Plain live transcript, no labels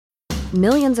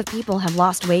Millions of people have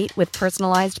lost weight with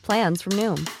personalized plans from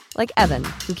Noom. Like Evan,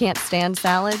 who can't stand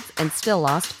salads and still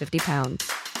lost 50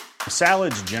 pounds.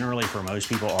 Salads generally for most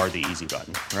people are the easy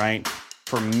button, right?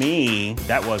 For me,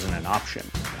 that wasn't an option.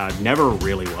 I never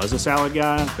really was a salad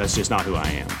guy. That's just not who I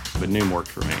am. But Noom worked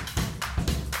for me.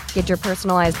 Get your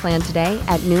personalized plan today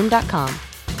at Noom.com.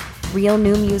 Real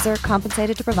Noom user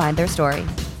compensated to provide their story.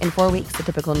 In 4 weeks, the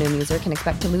typical Noom user can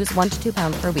expect to lose 1 to 2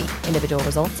 pounds per week. Individual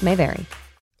results may vary.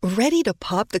 Ready to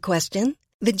pop the question?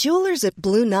 The jewelers at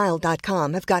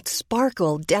BlueNile.com have got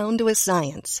sparkle down to a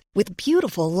science with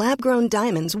beautiful lab-grown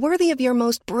diamonds worthy of your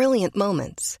most brilliant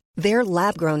moments. Their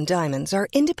lab-grown diamonds are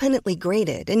independently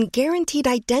graded and guaranteed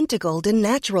identical to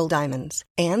natural diamonds,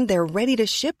 and they're ready to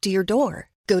ship to your door.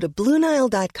 Go to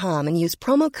BlueNile.com and use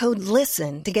promo code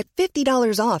LISTEN to get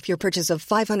 $50 off your purchase of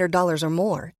 $500 or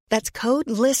more. That's code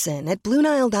LISTEN at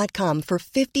BlueNile.com for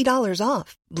 $50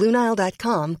 off.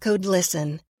 BlueNile.com, code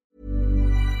LISTEN.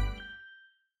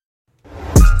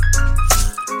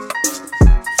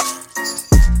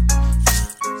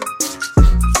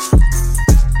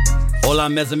 Hola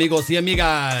mis amigos y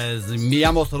amigas, me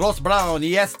llamo Ross Brown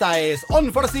y esta es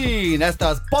Unforeseen,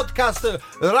 esta es podcast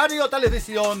radio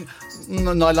televisión,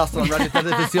 no hay lastro en radio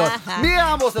televisión, me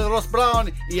llamo Ross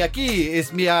Brown y aquí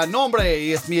es mi nombre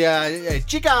y es mi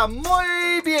chica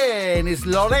muy bien, es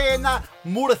Lorena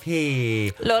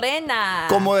Murphy. Lorena.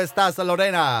 ¿Cómo estás,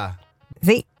 Lorena?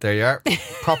 Sí. There you are,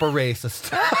 proper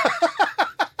racist.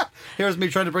 Here's me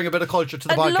trying to bring a bit of culture to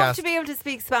the podcast. I'd love to be able to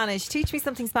speak Spanish. Teach me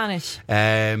something Spanish.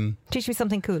 Teach me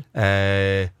something cool.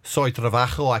 Soy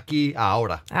trabajo aquí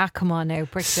ahora. Ah, come on now.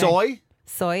 Soy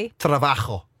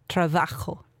trabajo.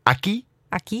 Trabajo. Aquí.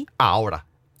 Ahora.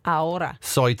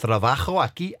 Soy trabajo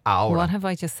aquí ahora. What have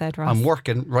I just said, Ross? I'm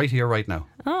working right here, right now.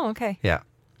 Oh, okay. Yeah.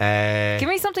 Give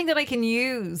me something that I can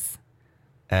use.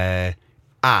 ¿Quieres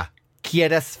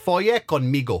folla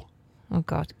conmigo? Oh,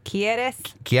 God. ¿Quieres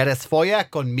folla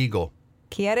conmigo?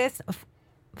 What is it?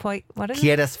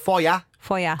 ¿Quieres folla?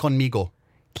 Folla. Conmigo.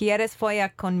 ¿Quieres folla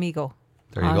conmigo?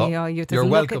 There you go. Yeah, You're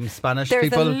welcome, Spanish there's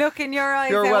people. There's a look in your eyes.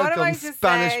 You're there. welcome, what have I just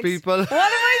Spanish said? people. What have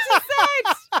I just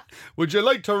said? Would you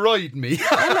like to ride me?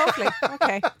 Oh, lovely.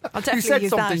 Okay. I'll definitely You said use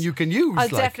something that. you can use. I'll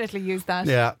definitely use that.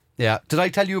 Yeah. Did I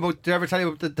ever tell you about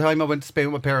the time I went to Spain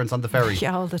with my parents on the ferry?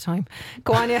 Yeah, all the time.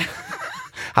 Go on, yeah.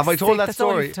 Have I told that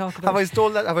story? Have I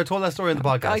told that story in the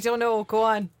podcast? I don't know. Go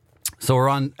on. So we're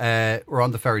on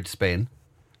the ferry to Spain,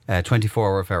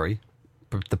 24-hour ferry.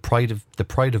 The Pride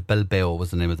of Bilbao was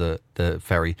the name of the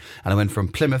ferry, and I went from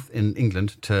Plymouth in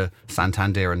England to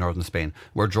Santander in northern Spain.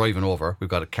 We're driving over. We've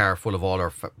got a car full of all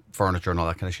our furniture and all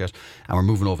that kind of shit, and we're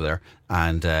moving over there.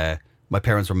 And my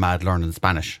parents were mad learning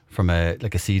Spanish from a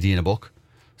CD in a book.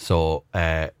 So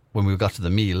when we got to the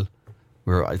meal,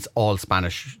 it's all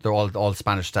Spanish. They're all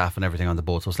Spanish staff and everything on the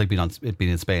boat. So it's like being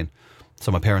in Spain.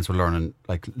 So my parents were learning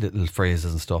like little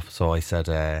phrases and stuff. So I said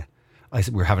we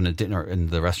were having a dinner in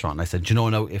the restaurant. And I said, do you know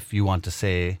now if you want to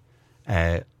say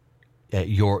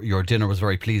your dinner was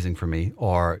very pleasing for me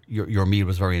or your meal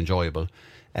was very enjoyable,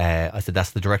 I said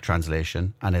that's the direct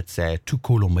translation, and it's tu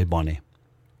culo mi bone.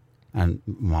 And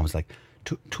Mom was like,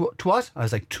 to what? I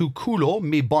was like, tu culo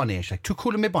mi bone. She's like, tu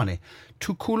culo mi bone.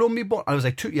 Tu culo mi bone. I was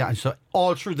like, yeah. And so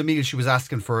all through the meal, she was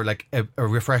asking for like a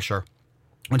refresher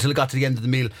until it got to the end of the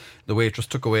meal. The waitress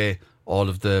took away all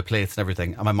of the plates and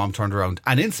everything. And my mom turned around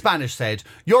and in Spanish said,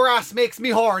 your ass makes me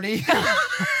horny.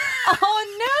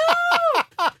 Oh, no.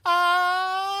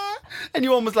 And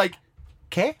your mom was like,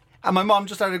 ¿qué? And my mom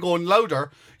just started going louder.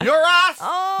 Your ass.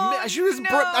 Oh, she was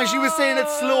no. and she was saying it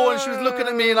slow, and she was looking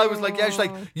at me, and I was like, yeah. She's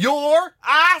like, your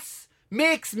ass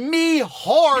makes me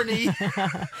horny.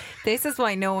 This is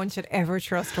why no one should ever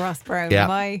trust Ross Brown. Yeah.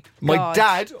 My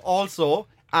dad also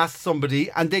asked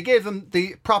somebody, and they gave them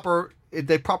the proper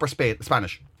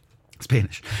Spanish.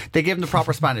 They gave him the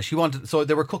proper Spanish. So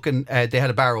they were cooking. They had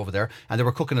a bar over there, and they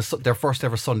were cooking their first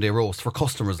ever Sunday roast for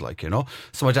customers,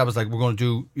 So my dad was like, "We're going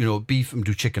to do, beef and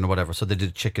do chicken or whatever." So they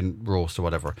did chicken roast or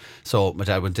whatever. So my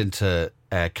dad went into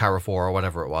Carrefour or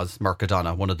whatever it was,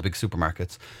 Mercadona, one of the big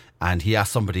supermarkets, and he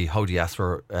asked somebody, "How do you ask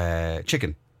for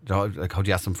chicken?" How do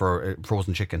you ask them for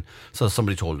frozen chicken? So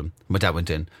somebody told him. My dad went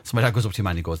in. So my dad goes up to him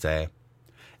and he goes,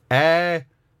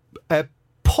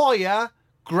 "Polla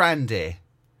grande."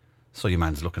 So your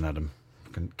man's looking at him.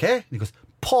 Okay? And he goes,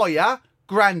 Polla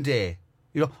grande.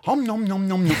 Nom nom nom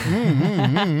nom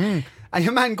nom. And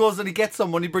your man goes and he gets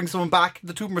someone, he brings someone back.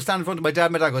 The two of them are standing in front of my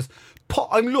dad. My dad goes,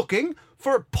 I'm looking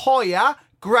for Polla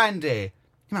grande. Your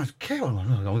man's okay.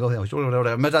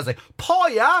 My dad's like,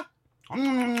 Polla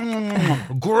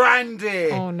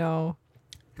grande. Oh no.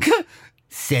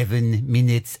 7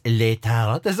 minutes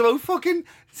later. There's about fucking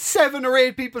 7 or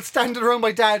 8 people standing around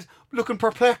my dad looking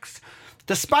perplexed.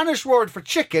 The Spanish word for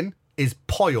chicken is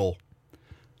pollo.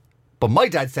 But my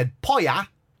dad said polla,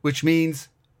 which means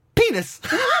penis.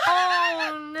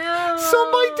 Oh, no.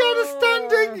 So my dad is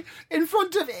standing in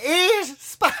front of 8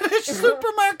 Spanish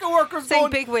supermarket workers Saying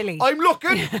going, Big Willie. I'm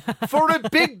looking for a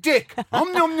big dick.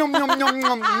 Nom, nom, nom, nom, nom,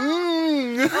 nom.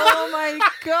 Mm. Oh, my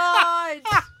God.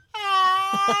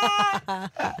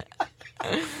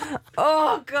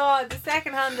 Oh, God. The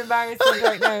second-hand embarrassment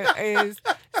right now is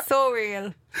so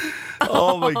real.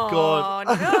 Oh, my God.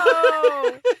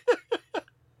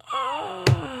 Oh,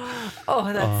 no.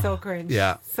 Oh, that's so cringe.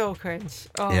 yeah. So cringe.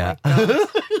 Oh, Yeah. my God.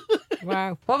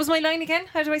 Wow. What was my line again?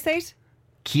 How do I say it?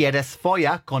 ¿Quieres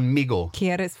folla conmigo?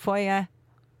 ¿Quieres folla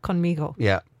conmigo?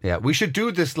 Yeah, yeah. We should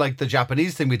do this like the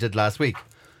Japanese thing we did last week.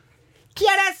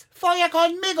 ¿Quieres folla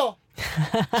conmigo?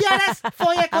 ¿Quieres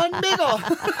folla conmigo?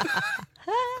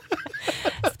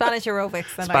 Spanish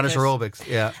aerobics. I like Spanish it. aerobics,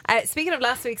 yeah. Speaking of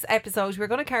last week's episode, we're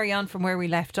going to carry on from where we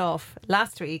left off.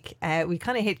 Last week, we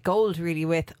kind of hit gold really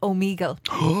with Omegle.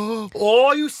 Oh,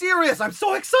 are you serious? I'm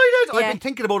so excited. Yeah. I've been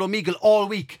thinking about Omegle all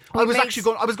week. I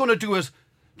was going to do it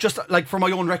just like for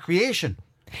my own recreation.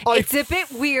 It's a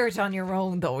bit weird on your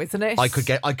own though, isn't it? I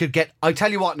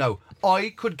tell you what now, I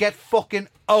could get fucking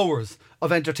hours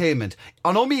of entertainment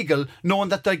on Omegle, knowing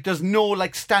that like there's no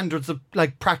like standards of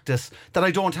like practice that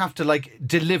I don't have to like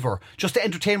deliver just to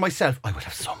entertain myself. I would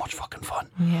have so much fucking fun.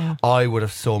 Yeah. I would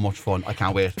have so much fun. I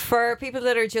can't wait. For people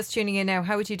that are just tuning in now,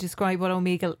 how would you describe what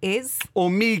Omegle is?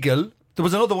 Omegle, there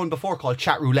was another one before called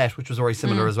Chat Roulette, which was very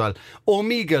similar as well.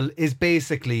 Omegle is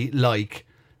basically like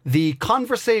the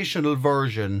conversational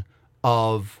version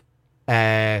of,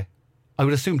 I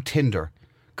would assume Tinder.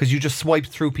 Because you just swipe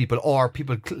through people, or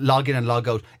people log in and log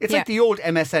out. It's like the old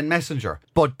MSN Messenger,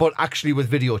 but actually with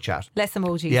video chat. Less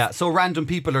emojis. Yeah, so random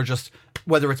people are just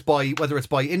whether it's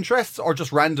by interests or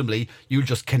just randomly, you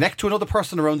just connect to another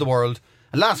person around the world.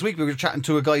 And last week we were chatting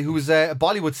to a guy who was a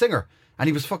Bollywood singer, and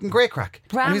he was fucking great crack.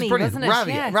 Rami, and he was brilliant. wasn't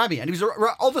it? Yeah. Rami, and he was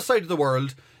other side of the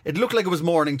world. It looked like it was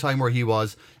morning time where he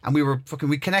was, and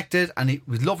we connected, and he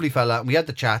was a lovely fella, and we had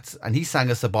the chats, and he sang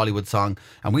us a Bollywood song,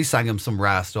 and we sang him some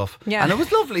rah stuff, and it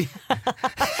was lovely.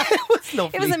 It was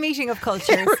lovely. It was a meeting of cultures.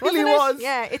 It really wasn't it? was.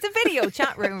 Yeah, it's a video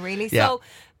chat room, really. Yeah. So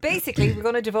basically, we're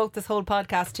going to devote this whole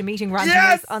podcast to meeting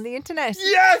randomers on the internet.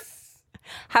 Yes.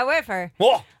 However,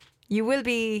 What? you will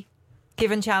be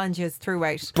given challenges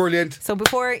throughout. Brilliant. So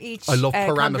before each I love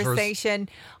parameters. conversation,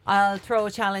 I'll throw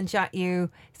a challenge at you,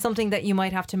 something that you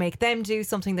might have to make them do,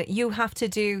 something that you have to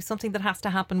do, something that has to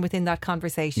happen within that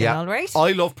conversation, all right?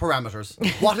 I love parameters.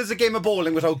 What is a game of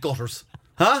bowling without gutters?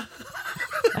 Huh?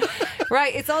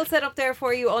 Right, it's all set up there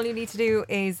for you. All you need to do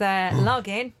is log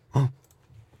in.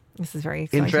 This is very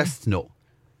exciting. Interests? No.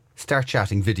 Start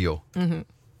chatting video.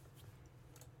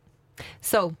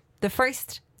 So, the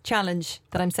first challenge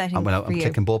that I'm setting I'm for you.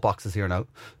 ticking both boxes here now.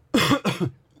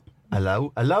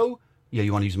 Hello? Hello? Yeah,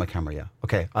 you want to use my camera, yeah.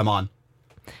 Okay, I'm on.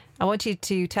 I want you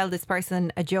to tell this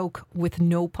person a joke with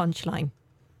no punchline.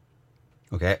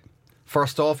 Okay.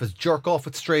 First off is Jerk Off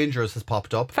with Strangers has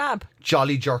popped up. Fab.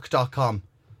 Jollyjerk.com.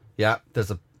 Yeah,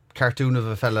 there's a cartoon of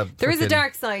a fella. There is a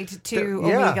dark side to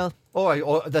Omegle.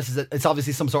 It's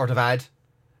obviously some sort of ad.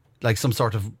 Like some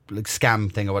sort of like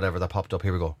scam thing or whatever that popped up.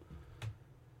 Here we go.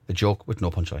 A joke with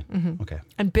no punchline. Mm-hmm. Okay.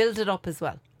 And build it up as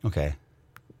well. Okay.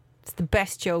 It's the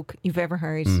best joke you've ever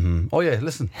heard. Mm-hmm. Oh yeah,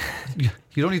 listen. You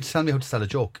don't need to tell me how to tell a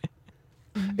joke.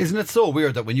 Isn't it so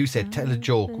weird that when you say tell a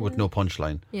joke with no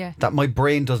punchline, that my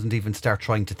brain doesn't even start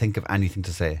trying to think of anything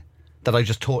to say? That I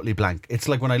just totally blank. It's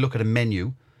like when I look at a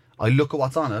menu, I look at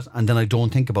what's on it and then I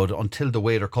don't think about it until the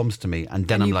waiter comes to me, and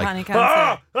then I'm like,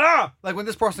 like when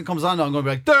this person comes on, I'm going to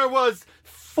be like, there was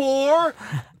 4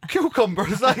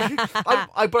 cucumbers. Like,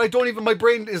 but I don't even. My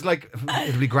brain is like,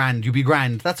 it'll be grand. You'll be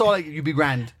grand. That's all. You'll be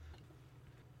grand.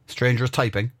 Strangers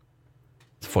typing.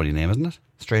 It's a funny name, isn't it?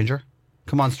 Stranger.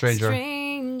 Come on, stranger.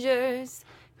 Strangers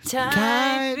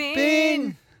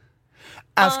typing.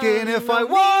 Asking if I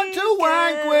want to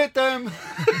wank with them.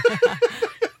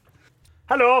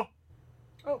 Hello.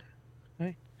 Oh.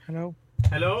 Hey. Hello.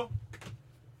 Hello.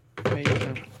 Hey,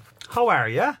 How are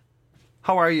you?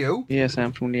 How are you? yes,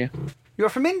 I'm from India. You're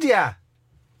from India.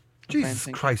 Jesus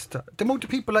thank you. Christ. The amount of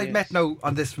people I've Yes. met now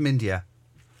on this from India.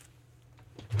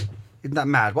 Isn't that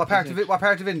mad? What part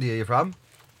of India are you from?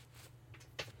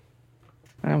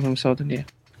 I'm from South India.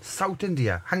 South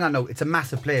India. Hang on now. It's a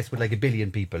massive place with like 1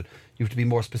 billion people. You have to be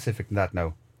more specific than that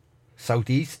now.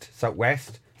 Southeast,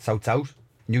 southwest, south-south,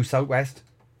 new southwest,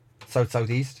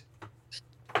 south-southeast.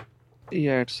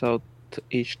 Yeah, it's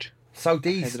southeast.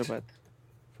 Southeast. Hyderabad.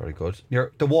 Very good.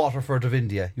 Near the Waterford of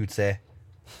India, you'd say.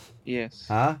 Yes.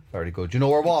 Huh? Very good. Do you know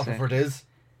where Waterford is?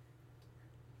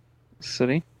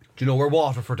 Sorry? Do you know where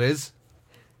Waterford is?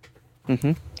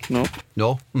 No.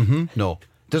 No? No.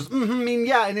 Does mean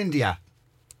yeah in India?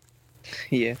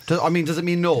 Yes. Does it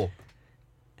mean no?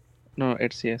 No,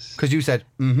 it's yes. Because you said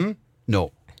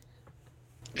no.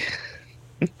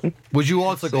 Would you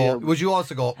also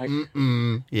go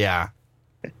yeah?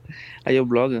 Are you a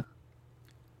blogger?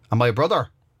 Am I a brother?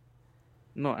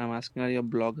 No, I'm asking, are you a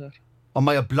blogger? Am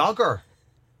I a blogger?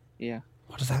 Yeah.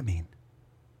 What does that mean?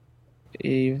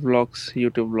 Vlogs,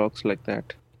 YouTube vlogs like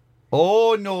that.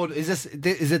 Oh no, is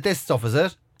it this stuff, is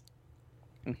it?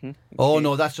 Oh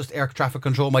no, that's just air traffic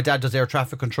control. My dad does air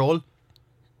traffic control.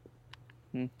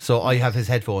 So I have his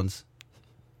headphones.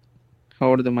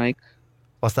 How about the mic?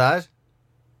 What's that?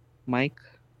 Mic?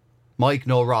 Mike,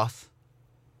 no, Ross.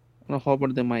 No, how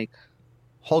about the mic?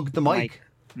 Hug the mic.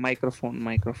 Microphone.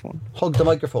 Hug the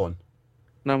microphone.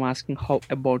 No, I'm asking how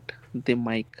about the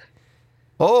mic?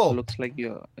 Oh. Looks like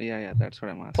you're... Yeah, that's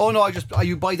what I'm asking. Oh no,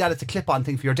 you buy that, it's a clip-on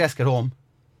thing for your desk at home.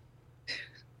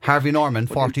 Harvey Norman,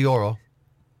 €40.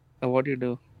 What do you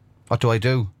do? What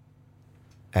do?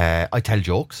 I tell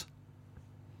jokes.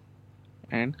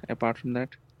 And apart from that,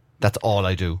 That's all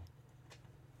I do.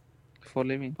 for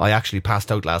living? I actually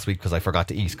passed out last week because I forgot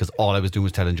to eat because all I was doing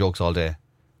was telling jokes all day.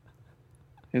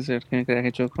 Is it? Can you crack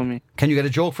a joke for me? Can you get a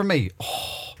joke from me?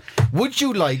 Oh, would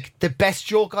you like the best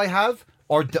joke I have?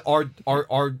 Or do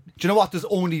you know what? There's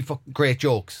only great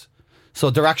jokes. So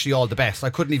they're actually all the best. I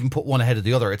couldn't even put one ahead of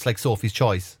the other. It's like Sophie's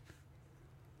Choice.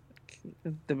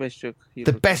 The best joke.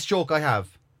 The best joke I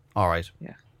have. All right.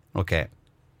 Yeah. Okay.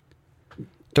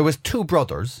 There was two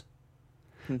brothers,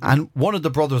 and one of the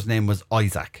brothers' name was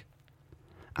Isaac.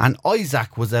 And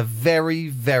Isaac was a very,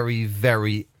 very,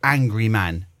 very angry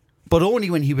man, but only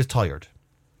when he was tired.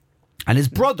 And his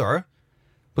brother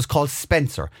was called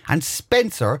Spencer. And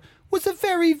Spencer was a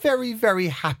very, very, very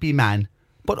happy man,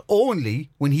 but only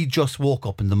when he just woke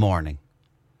up in the morning.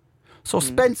 So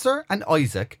Spencer and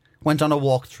Isaac went on a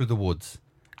walk through the woods,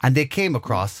 and they came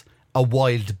across a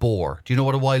wild boar. Do you know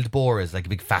what a wild boar is? Like a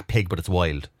big fat pig, but it's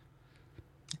wild.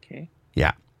 Okay.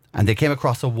 Yeah. And they came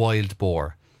across a wild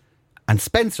boar. And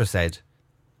Spencer said,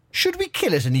 should we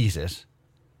kill it and eat it?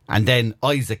 And then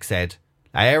Isaac said,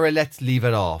 let's leave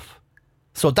it off.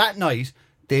 So that night,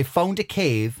 they found a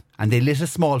cave and they lit a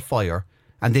small fire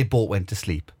and they both went to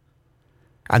sleep.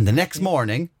 And the next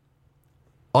morning,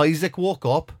 Isaac woke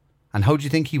up, and how do you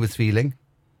think he was feeling?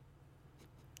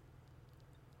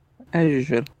 As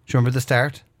usual. Do you remember the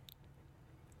start?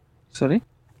 Sorry?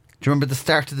 Do you remember the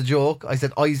start of the joke? I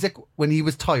said Isaac, when he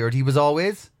was tired, he was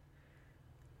always...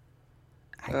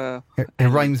 It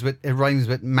rhymes with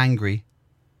mangry.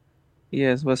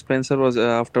 Yes, but Spencer was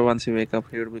after once he wake up,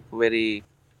 he would be very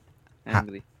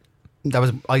angry. That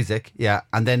was Isaac, yeah.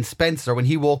 And then Spencer, when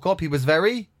he woke up, he was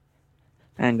very...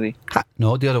 Angry.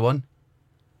 No, the other one.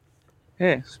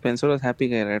 Hey, Spencer was happy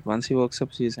guy, right? Once he wakes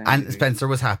up, he's angry. And Spencer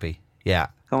was happy, yeah.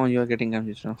 Come on, you are getting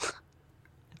confused now.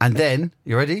 And then,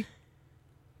 you ready?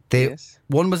 Yes.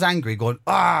 One was angry, going,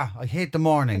 I hate the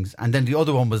mornings. And then the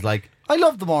other one was like, I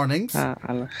love the mornings.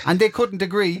 And they couldn't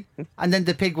agree. And then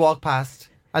the pig walked past,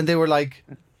 and they were like...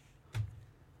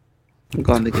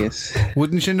 Gone the case.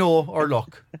 Wouldn't you know, or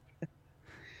look?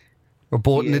 We're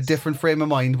both in a Yes. different frame of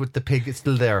mind with the pig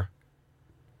still there.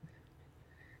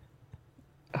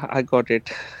 I got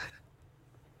it.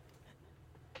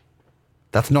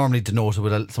 That's normally denoted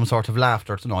with some sort of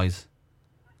laughter noise.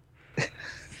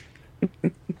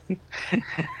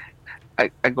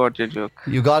 I got your joke.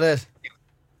 You got it?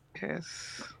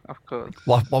 Yes, of course.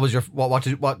 What was your...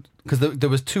 Because there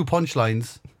was two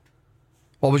punchlines.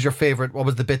 What was your favourite? What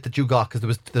was the bit that you got?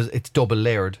 Because it's double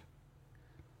layered.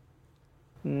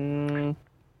 The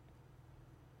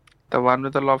one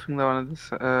with the laughing, the one with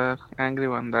this angry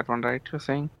one, that one, right? You're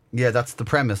saying? Yeah, that's the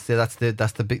premise. Yeah, that's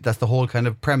the whole kind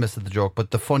of premise of the joke.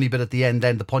 But the funny bit at the end,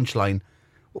 then the punchline.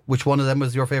 Which one of them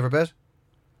was your favourite bit?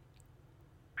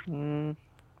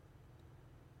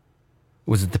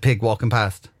 Was it the pig walking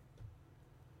past?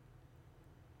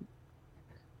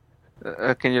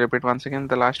 Can you repeat once again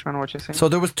the last one? What you're saying? So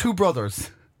there was two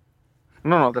brothers.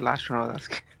 No, the last one I was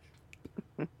asking.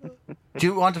 Do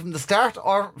you want it from the start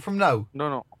or from now?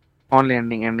 No. Only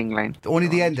ending line. Only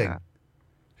the ending.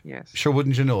 Yes. Sure,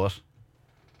 wouldn't you know it?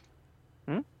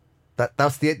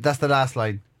 That's the last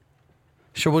line.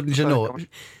 Sure, wouldn't you know it?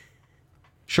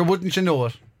 Sure, wouldn't you know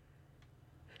it?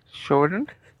 Sure wouldn't?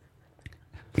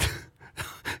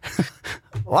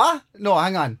 What? No,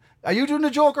 hang on. Are you doing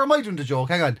the joke or am I doing the joke?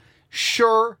 Hang on.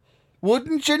 Sure,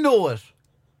 wouldn't you know it?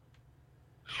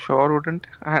 Sure wouldn't.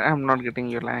 I'm not getting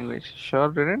your language. Sure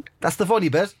didn't. That's the funny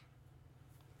bit.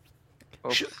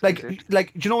 Oops, Like, is it? do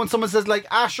you know when someone says like,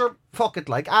 Asher, fuck it,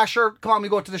 like, Asher, come on, we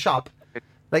go to the shop.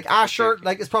 Like, Asher,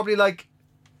 like, it's probably like,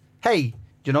 hey,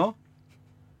 you know?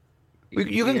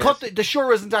 You can Yes. cut the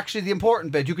sure isn't actually the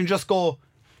important bit. You can just go,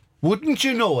 wouldn't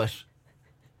you know it?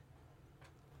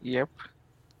 Yep.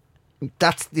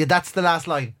 That's the last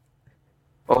line.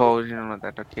 Oh, you don't know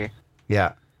that. Okay.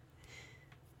 Yeah.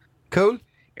 Cool.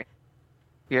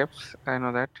 Yep, I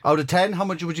know that. Out of 10, how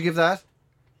much would you give that?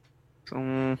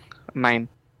 9. 9.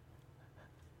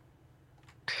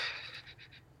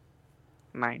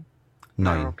 9 out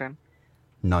 9. of 10.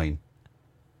 9.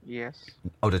 Yes.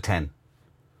 Out of 10.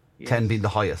 Yes. 10 being the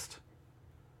highest.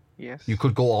 Yes. You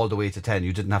could go all the way to 10.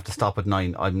 You didn't have to stop at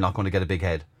 9. I'm not going to get a big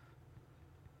head.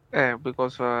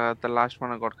 Because the last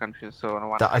one I got confused. So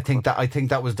one. I think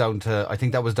that was down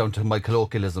to my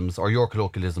colloquialisms or your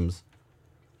colloquialisms.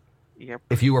 Yep.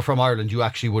 If you were from Ireland, you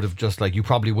actually would have you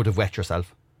probably would have wet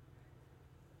yourself.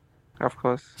 Of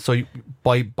course. So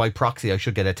by proxy, I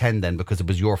should get a 10 then because it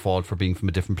was your fault for being from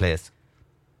a different place.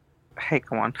 Hey,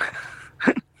 come on.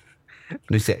 And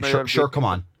you say, No, sure, come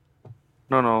on.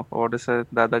 No. What is the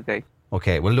other guy?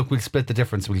 Okay, well look, we'll split the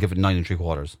difference. We'll give it 9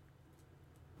 3/4.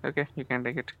 Okay, you can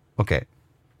take it. Okay.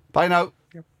 Bye now.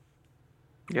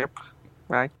 Yep.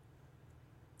 Bye.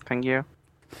 Thank you.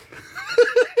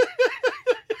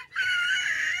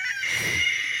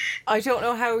 I don't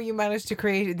know how you managed to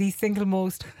create the single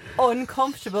most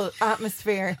uncomfortable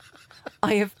atmosphere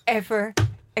I have ever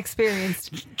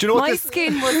experienced. Do you know what My this?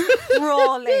 skin was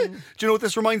crawling. Do you know what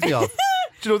this reminds me of?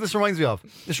 Do you know what this reminds me of?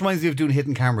 This reminds me of doing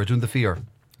Hidden Camera, doing The Fear.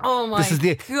 Oh my This is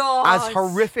the God. as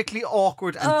horrifically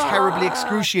awkward and terribly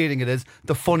excruciating it is,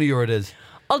 the funnier it is.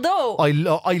 Although I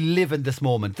live in this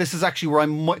moment. This is actually where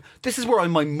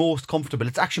I'm my most comfortable.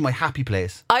 It's actually my happy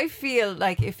place. I feel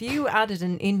like if you added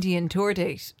an Indian tour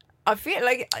date, I feel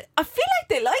like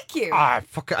they like you. Ah,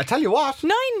 fuck it. I tell you what.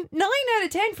 9 out of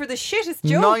 10 for the shittest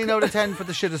joke. 9 out of 10 for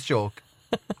the shittest joke.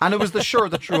 And it was the sure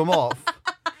that threw him off.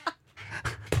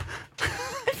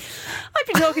 I'd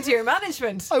be talking to your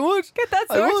management. I would. Get that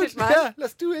I sorted, would. man. Yeah,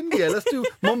 let's do India. Let's do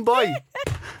Mumbai.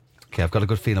 Okay, I've got a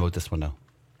good feeling about this one now.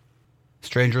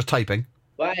 Strangers typing.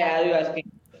 Why are you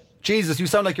asking? Jesus, you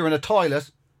sound like you're in a toilet.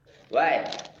 Why?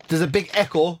 There's a big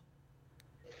echo.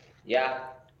 Yeah,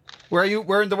 Where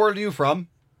in the world are you from?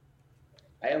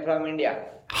 I am from India.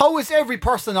 How is every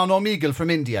person on Omegle from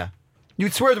India?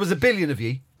 You'd swear there was a billion of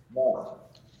ye. No,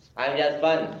 I'm just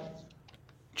fun.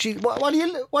 Gee, what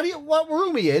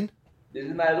room are you in? This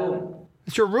is my room.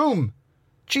 It's your room.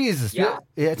 Jesus, Yeah.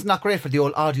 It's not great for the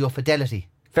old audio fidelity.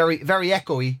 Very, very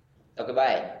echoey. Okay,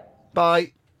 bye.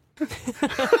 Bye.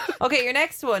 Okay, your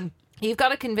next one. You've got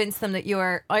to convince them that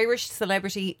you're Irish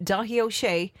celebrity Dahi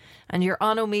O'Shea and you're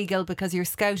on Omegle because you're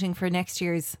scouting for next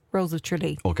year's Rose of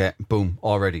Tralee. Okay, boom,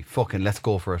 already. Fucking, let's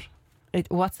go for it.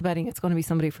 What's the betting? It's going to be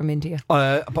somebody from India.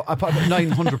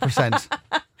 900%.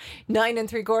 9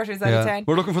 3/4 out of 10.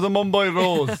 We're looking for the Mumbai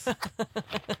Rose. So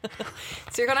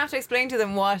you're going to have to explain to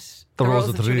them what The Rose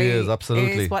of of Tralee is,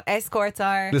 absolutely. what escorts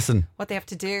are, Listen. what they have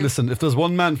to do. Listen, if there's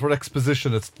one man for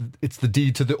exposition, it's the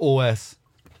D to the OS.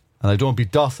 And I don't be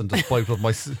Dawson despite what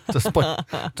my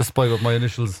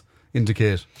initials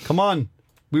indicate. Come on.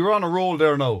 We were on a roll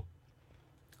there now.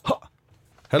 Ha.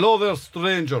 Hello there,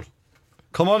 stranger.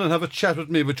 Come on and have a chat with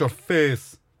me with your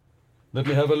face. Let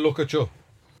me have a look at you.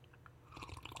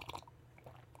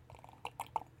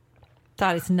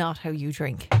 That is not how you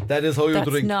drink. That is how you That's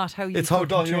drink. not how you It's how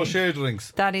fucking Dahi drink. O'Shea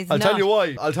drinks. That is I'll not. tell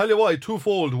you why.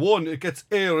 Twofold. One, it gets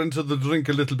air into the drink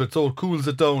a little bit, so it cools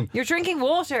it down. You're drinking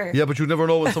water. Yeah, but you never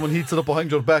know when someone heats it up behind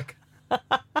your back.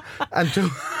 And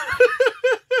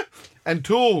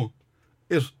two,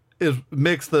 it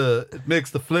makes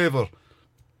the flavour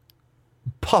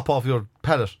pop off your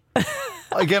palate.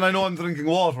 Again, I know I'm drinking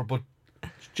water, but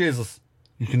Jesus,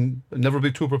 you can never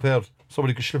be too prepared.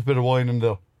 Somebody could slip a bit of wine in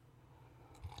there.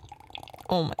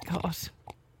 Oh my God.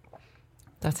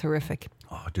 That's horrific.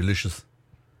 Oh, delicious.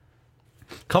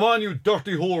 Come on, you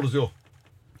dirty whores, you.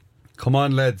 Come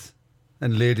on, lads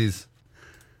and ladies.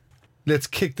 Let's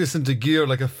kick this into gear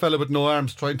like a fella with no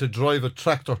arms trying to drive a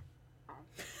tractor.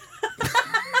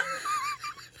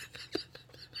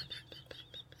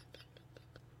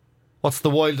 What's the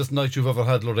wildest night you've ever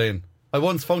had, Lorraine? I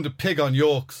once found a pig on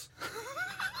yolks.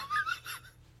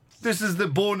 This is the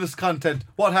bonus content.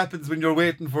 What happens when you're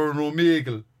waiting for an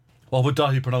Omegle? What would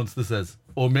Dahi pronounce this as?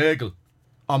 Omegle.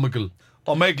 Omegle.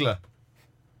 Omegle.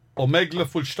 Omegle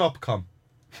full stop com.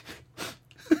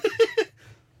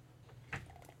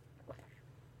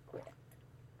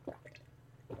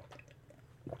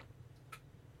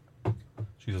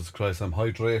 Jesus Christ, I'm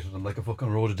hydrated. I'm like a fucking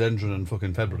rhododendron in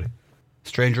fucking February.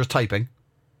 Stranger's typing.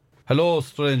 Hello,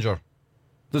 stranger.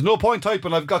 There's no point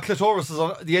typing. I've got clitorises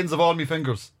on the ends of all my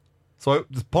fingers. So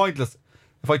it's pointless.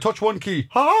 If I touch one key,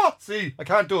 see, I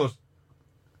can't do it.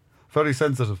 Very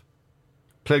sensitive.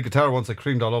 Played guitar once, I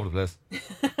creamed all over the place.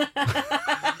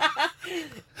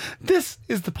 This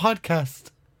is the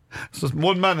podcast. It's just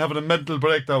one man having a mental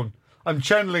breakdown. I'm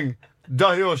channeling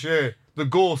Dahi O'Shea, the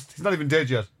ghost. He's not even dead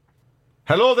yet.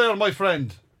 Hello there, my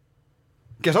friend.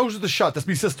 Get out of the shot. That's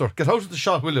me sister. Get out of the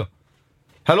shot, will you?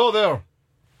 Hello there.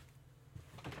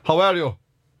 How are you?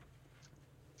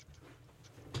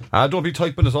 Don't be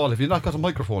typing at all. Have you not got a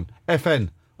microphone? FN.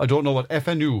 I don't know what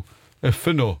FNU.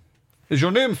 Fino. Is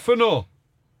your name Fino?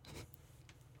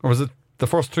 Or is it the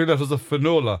first three letters of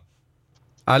Finola?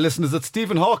 Listen, is it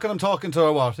Stephen Hawking I'm talking to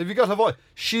or what? Have you got a voice?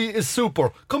 She is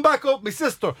super. Come back up, me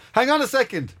sister. Hang on a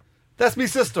second. That's me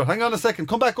sister. Hang on a second.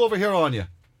 Come back over here, Anya.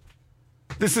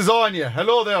 This is Anya.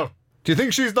 Hello there. Do you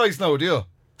think she's nice now, do you?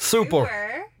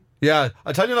 Super. Yeah,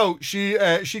 I tell you now,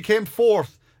 she came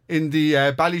fourth in the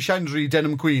Ballyshandry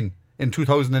Denim Queen in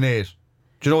 2008.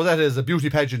 Do you know what that is? A beauty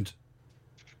pageant.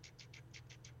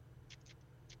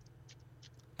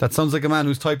 That sounds like a man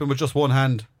who's typing with just one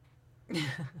hand.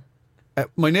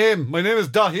 My name is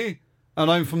Dahi, and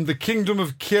I'm from the Kingdom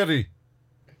of Kerry.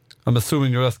 I'm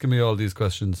assuming you're asking me all these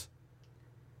questions.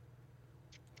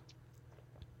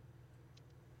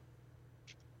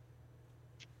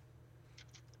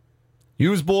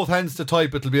 Use both hands to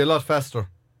type, it'll be a lot faster.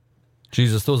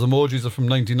 Jesus, those emojis are from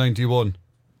 1991.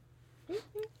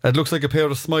 It looks like a pair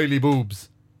of smiley boobs.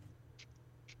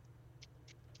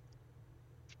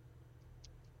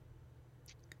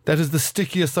 That is the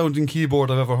stickiest sounding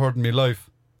keyboard I've ever heard in my life.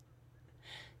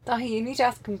 Dahi, you need to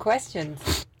ask him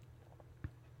questions.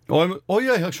 Oh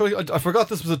yeah, actually, I forgot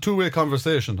this was a two-way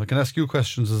conversation. I can ask you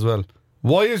questions as well.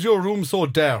 Why is your room so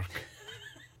dark?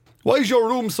 Why is your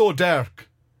room so dark?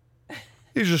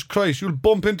 Jesus Christ, you'll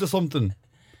bump into something.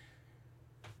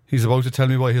 He's about to tell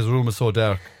me why his room is so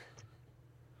dark.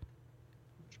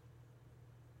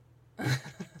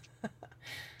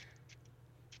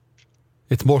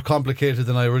 It's more complicated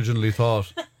than I originally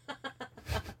thought.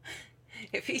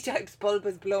 If he types bulb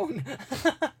is blown.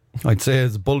 I'd say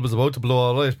his bulb is about to blow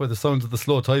all right by the sounds of the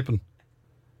slow typing.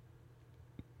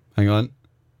 Hang on.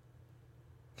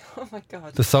 Oh my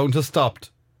God. The sound has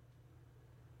stopped.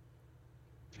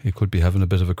 He could be having a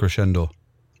bit of a crescendo.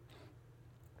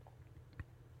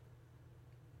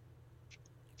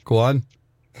 Go on.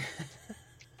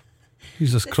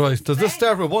 Jesus Christ. Does this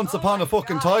start with Once Upon a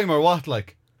Fucking Time or what,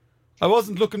 like? I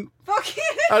wasn't looking... Fuck you!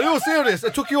 Are you serious?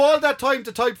 It took you all that time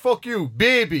to type fuck you,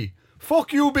 baby.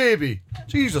 Fuck you, baby.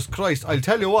 Jesus Christ, I'll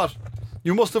tell you what.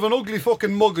 You must have an ugly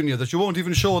fucking mug in you that you won't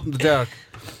even show it in the dark.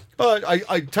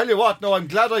 I tell you what, no, I'm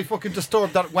glad I fucking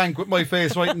disturbed that wank with my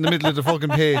face right in the middle of the fucking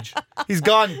page. He's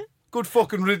gone. Good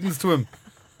fucking riddance to him.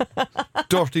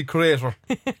 Dirty creator.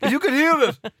 You can hear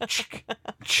it. Chick,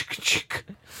 chick, chick,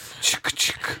 chick,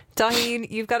 chick. Dahi,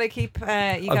 you've got to keep.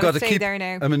 You've got to stay there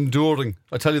now. I'm enduring.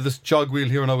 I tell you, this jog wheel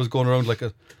here, and I was going around like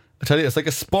a. I tell you, it's like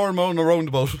a sperm on a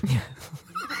roundabout.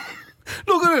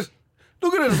 Look at it.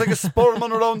 Look at it. It's like a sperm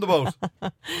on a roundabout.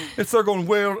 It's there going,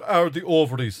 where are the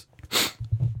ovaries?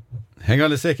 Hang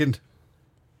on a second.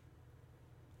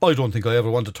 I don't think I ever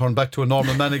want to turn back to a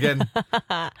normal man again.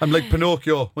 I'm like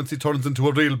Pinocchio once he turns into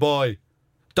a real boy.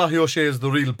 Dahi O'Shea is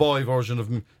the real boy version of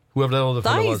him, whoever that other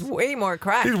fellow was. Dahi's way more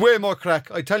crack. He's way more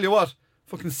crack. I tell you what,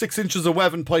 fucking 6 inches of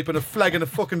Wavin pipe and a flagon of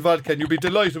fucking vodka and you'll be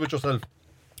delighted with yourself.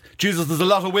 Jesus, there's a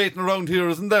lot of waiting around here,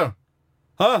 isn't there?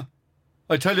 Huh?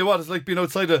 I tell you what, it's like being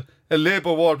outside a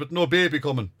labour ward with no baby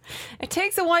coming. It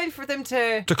takes a while for them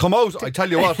to come out. I tell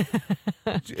you what,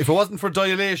 if it wasn't for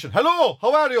dilation. Hello,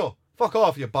 how are you? Fuck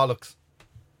off, you bollocks.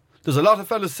 There's a lot of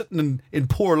fellas sitting in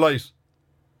poor light.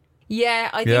 Yeah,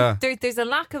 I think there's a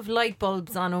lack of light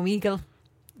bulbs on Omegle.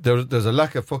 There's a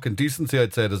lack of fucking decency,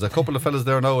 I'd say. There's a couple of fellas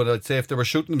there now, and I'd say if they were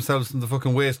shooting themselves from the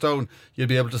fucking waist down, you'd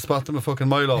be able to spot them a fucking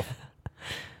mile off.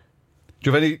 Do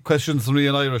you have any questions for me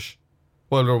in Irish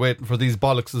while we're waiting for these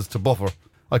bollockses to buffer?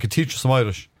 I could teach you some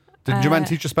Irish. Didn't your man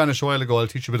teach you Spanish a while ago? I'll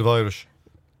teach you a bit of Irish.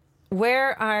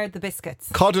 Where are the biscuits?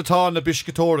 Coddatá na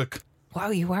biscuitóric.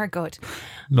 Wow, you are good.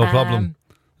 No problem.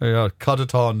 Yeah,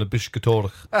 Coddatá na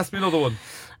biscuitóric. Ask me another one.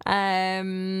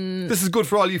 This is good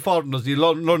for all you foreigners. You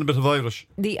learn a bit of Irish.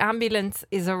 The ambulance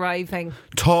is arriving.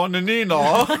 Tá na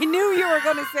nína. I knew you were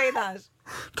going to say that.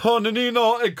 Tá na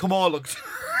nína ag comálacht.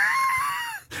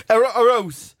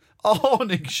 Arose.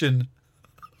 Ahoniction.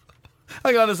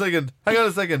 Hang on a second.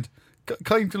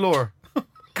 Kind galore.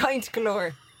 Kind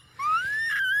galore.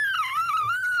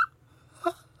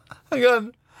 Hang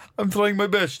on. I'm trying my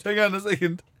best. Hang on a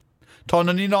second.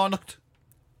 Tána ní nánacht.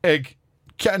 Egg.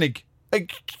 Canig.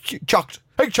 Egg chocked.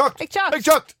 Egg chocked. Egg chocked. Egg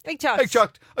chocked. Egg chocked. Egg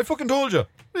chocked. I fucking told you.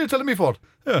 What are you telling me for?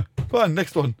 Yeah. Go on,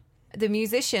 next one. The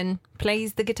musician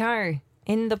plays the guitar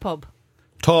in the pub.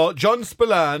 Tá John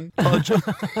Spillane.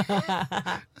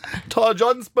 Tá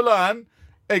John Spillane.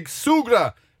 Egg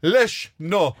sugra. Lesh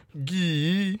no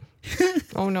gi.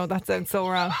 Oh no, that sounds so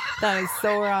wrong. That is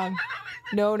so wrong.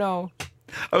 No.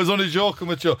 I was only joking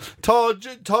with you.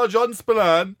 Tá John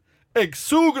Spillane. Egg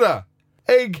sugra.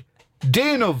 Egg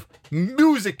Danov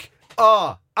music.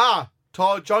 Tá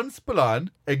John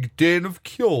Spillane. Egg Danov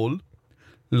Kjol.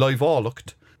 Live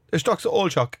Álacht. Isteach sa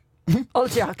Olchak.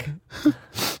 Old Jack.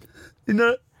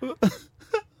 Ina.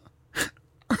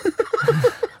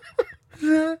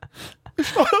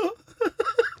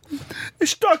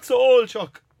 Isteach sa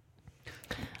Olchak.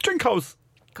 Drink house.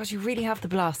 God, you really have the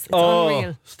blast. It's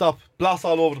unreal. Stop. Blasts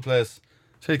all over the place.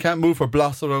 So you can't move for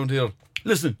blasts around here.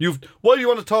 Listen, why do you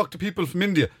want to talk to people from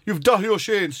India? You've Dahi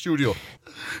O'Shea in studio.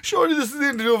 Surely this is the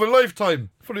interview of a lifetime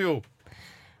for you.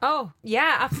 Oh,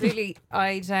 yeah, absolutely.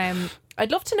 I'd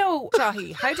love to know,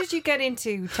 Dahi, how did you get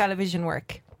into television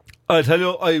work? I tell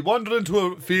you, I wandered into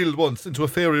a field once, into a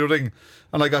fairy ring,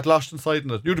 and I got lost inside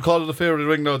in it. You'd call it a fairy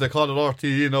ring now, they call it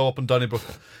RTE now up in Donnybrook.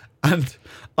 And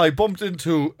I bumped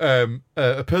into a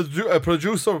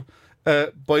producer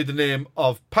by the name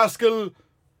of Pascal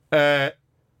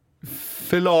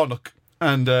Filonuk.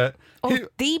 And the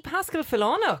Pascal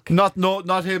Filonuk?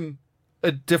 Not him.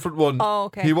 A different one. Oh,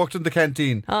 okay. He worked in the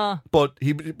canteen. But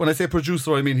when I say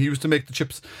producer, I mean he used to make the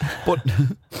chips. But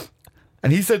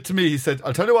and he said to me,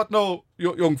 I'll tell you what now,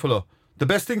 young fella, the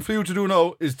best thing for you to do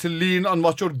now is to lean on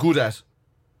what you're good at.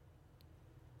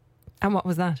 And what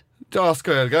was that?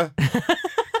 Oscar Elga.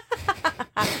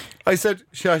 I said,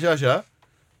 sha.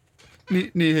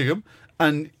 Ní higam.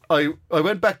 And I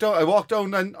went back down, I walked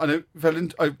down and I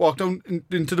walked down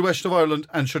into the west of Ireland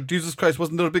and sure, Jesus Christ,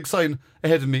 wasn't there a big sign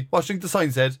ahead of me? What do you think the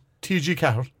sign said? TG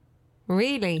Cahir.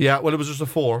 Really? Yeah, well it was just a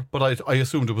 4, but I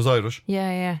assumed it was Irish.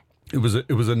 Yeah. It was a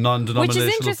non-denominational 4. Which is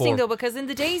interesting though, because in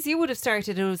the days you would have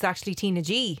started, it was actually Tina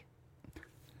G.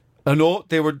 No,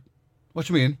 they were, what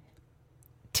do you mean?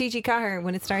 TG Cahir,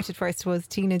 when it started first, was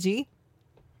Tina G,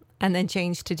 and then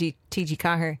changed to TG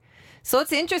Cahir. So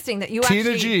it's interesting that you Tina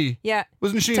actually... G? Yeah.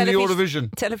 Wasn't she in the Eurovision?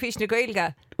 Television na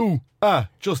Gaeilge.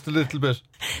 Just a little bit.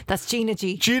 That's Gina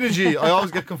G. Gina G. I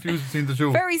always get confused between the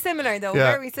two. Very similar though,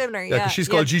 Yeah. very similar. Yeah, because she's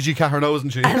called Gigi Cahir now,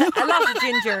 isn't she? A lot of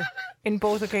ginger in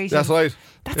both occasions. That's right.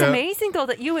 That's amazing though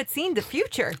that you had seen the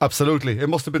future. Absolutely. It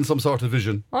must have been some sort of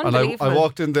vision. And Unbelievable. I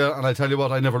walked in there and I tell you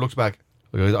what, I never looked back.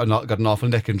 I got an awful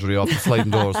neck injury off the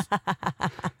sliding doors.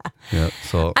 Yeah,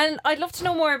 so. And I'd love to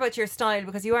know more about your style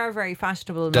because you are a very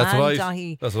fashionable That's man, right.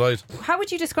 Dahi. That's right. How would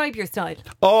you describe your style?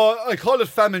 Oh, I call it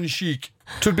famine chic.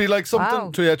 To be like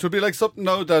something. Wow. To be like something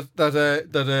now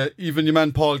that even your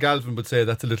man Paul Galvin would say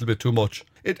that's a little bit too much.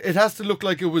 It has to look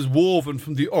like it was woven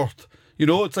from the earth. You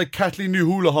know, it's like Kathleen Ní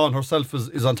Houlihan herself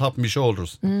is on top of my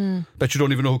shoulders. Bet you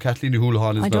don't even know who Kathleen Ní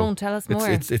Houlihan is now. I don't. Tell us more.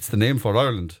 It's the name for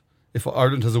Ireland. If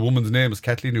Ireland has a woman's name, it's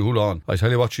Kathleen Ní Houlihan. I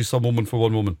tell you what, she's some woman for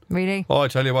one woman. Really? Oh, I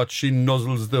tell you what, she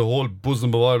nuzzles the whole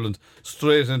bosom of Ireland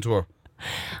straight into her.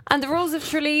 And the Rose of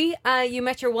Tralee, you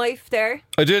met your wife there.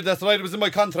 I did, that's right. It was in my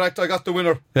contract. I got the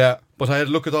winner. Yeah, but I had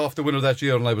to look it off the winner that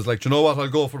year, and I was like, do you know what? I'll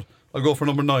go for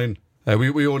number 9.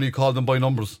 We only call them by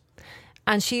numbers.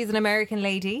 And she's an American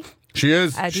lady. She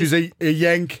is. She's a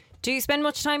Yank. Do you spend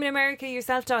much time in America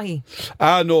yourself, Dahi?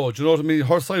 No. Do you know what I mean?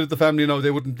 Her side of the family now, they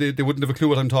wouldn't have a clue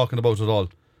what I'm talking about at all.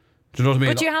 Do you know what I mean?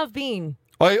 But you have been.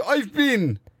 I've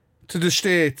been to the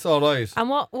States, all right.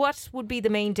 And what would be the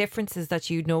main differences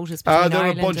that you'd notice between they're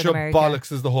Ireland a bunch and of America?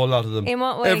 bollocks, is the whole lot of them. In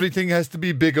what way? Everything has to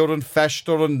be bigger and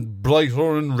faster and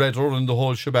brighter and redder and the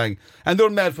whole shebang. And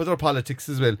they're mad for their politics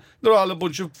as well. They're all a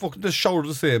bunch of fucking, the shower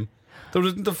the same. There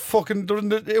isn't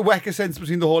a whack of sense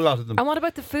between the whole lot of them. And what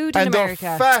about the food in and America?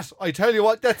 And they're fat. I tell you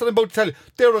what, that's what I'm about to tell you.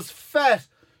 They're as fat.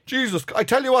 Jesus, I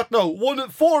tell you what now,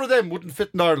 4 of them wouldn't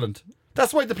fit in Ireland.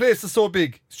 That's why the place is so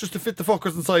big. It's just to fit the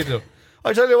fuckers inside here.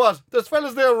 I tell you what, there's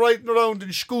fellas there riding around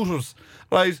in scooters,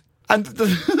 right? And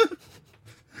there's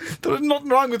nothing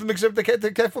wrong with them except they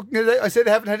can't fucking, I said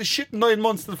they haven't had a shit in 9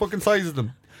 months to the fucking size of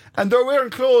them. And they're wearing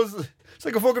clothes, it's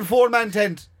like a fucking 4-man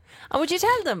tent. And would you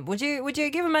tell them? Would you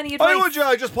give them any advice? I would, yeah.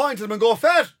 I just point at them and go,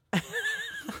 fat.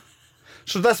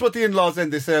 So that's what the in-laws then,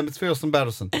 they say, it's fierce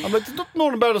embarrassing. I'm like, there's nothing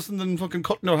more embarrassing than fucking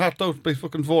cutting your heart out by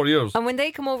fucking 4 years. And when they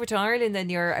come over to Ireland, then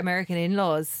your American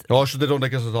in-laws... Oh, sure, they don't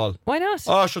like it at all. Why not?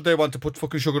 Oh, sure, they want to put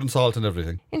fucking sugar and salt and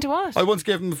everything. Into what? I once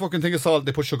gave them a fucking thing of salt,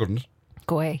 they put sugar in it.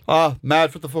 Go away.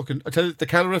 Mad for the fucking... I tell you, the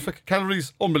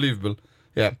calories, unbelievable.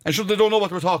 Yeah. And sure, they don't know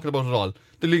what we're talking about at all.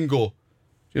 The lingo.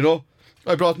 You know?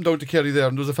 I brought them down to Kerry there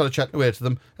and there was a fella chatting away to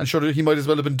them and sure he might as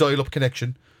well have been dial-up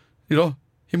connection. You know?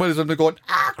 He might as well have been going,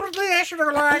 because they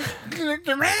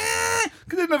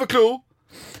didn't have a clue.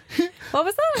 What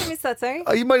was that? I missed that, sorry.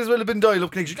 He might as well have been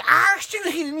dial-up connection.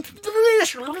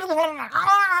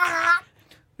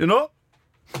 You know?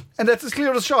 And that's as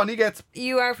clear as Shawnee gets.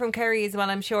 You are from Kerry as well,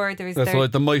 I'm sure. That's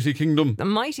right, the mighty kingdom. The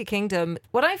mighty kingdom.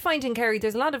 What I find in Kerry,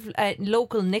 there's a lot of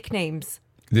local nicknames.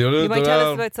 You might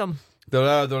tell us about some. There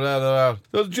are.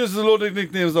 There's just a load of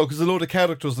nicknames though, because there's a load of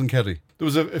characters in Kerry. There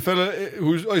was a fella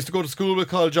who I used to go to school with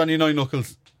called Johnny Nine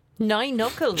Knuckles. Nine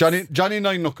Knuckles? Johnny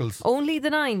Nine Knuckles. Only the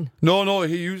 9? No,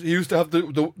 he used to have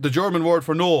the German word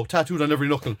for no tattooed on every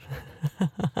knuckle.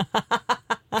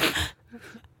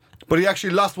 But he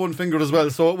actually lost one finger as well,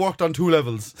 so it worked on 2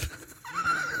 levels.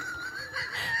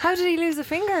 How did he lose a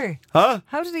finger? Huh?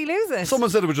 How did he lose it? Someone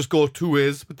said it would just go 2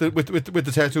 ways with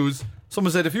the tattoos.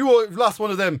 Someone said if you lost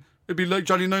one of them, it'd be like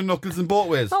Johnny Nine Knuckles in both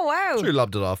ways. Oh wow! Sure, he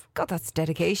lobbed it off. God, that's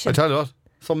dedication. I tell you what,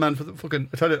 some man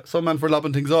for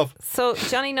lobbing things off. So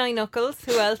Johnny Nine Knuckles.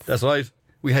 Who else? That's right.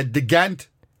 We had the Gant.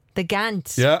 The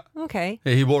Gant. Yeah. Okay.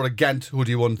 Yeah, he wore a Gant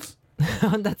hoodie once.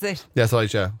 That's it. That's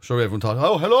right. Yeah. Sure, everyone thought,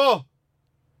 oh, hello.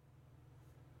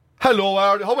 Hello,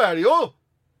 how are you?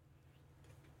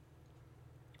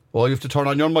 Oh, you have to turn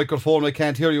on your microphone. I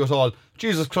can't hear you at all.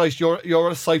 Jesus Christ, you're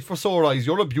a sight for sore eyes.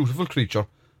 You're a beautiful creature.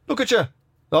 Look at you.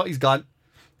 Oh, he's gone.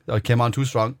 I came on too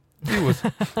strong. He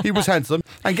was handsome.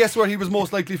 And guess where he was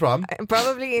most likely from?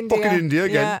 Probably India. Fucking India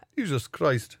again. Yeah. Jesus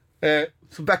Christ. So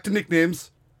back to nicknames.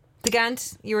 The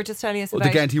Gant, you were just telling us Oh, about.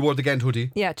 the Gant, he wore the Gant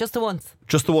hoodie. Yeah, just the once.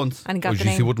 Just the once. And he got the geez,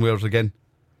 name. He wouldn't wear it again.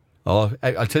 Oh,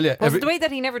 I'll tell you. Was it the way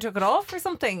that he never took it off or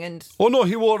something? And Oh no,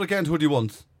 he wore the Gant hoodie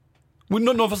once.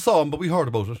 None of us saw him, but we heard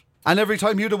about it. And every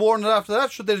time he'd have worn it after that,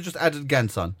 they'd have just added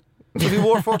Gants on. So if he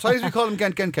wore it 4 times, we call him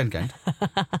Gant. Did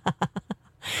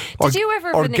you ever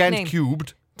have or a nickname? Gant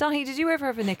cubed. Dahi, did you ever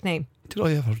have a nickname? Did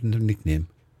I ever have a nickname?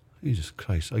 Jesus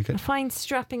Christ. A fine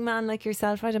strapping man like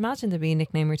yourself, I'd imagine there'd be a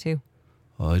nickname or two.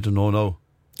 I don't know now.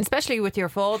 Especially with your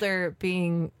father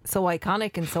being so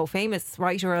iconic and so famous,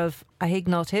 writer of A Hig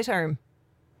Not Hit Arm.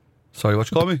 Sorry,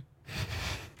 what you call me?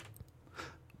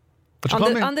 What you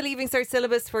call me? On the Leaving Cert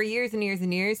syllabus for years and years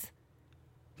and years.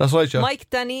 That's right, yeah. Mike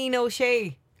Danine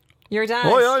O'Shea, your dad.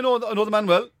 Oh yeah, I know the man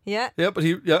well. Yeah. Yeah, but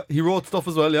he wrote stuff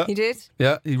as well, yeah. He did?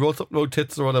 Yeah, he wrote something about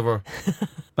tits or whatever.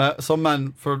 Some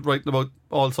man for writing about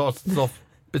all sorts of stuff,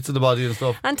 bits of the body and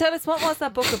stuff. And tell us, what was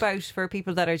that book about for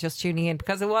people that are just tuning in?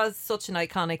 Because it was such an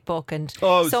iconic book and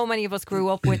so many of us grew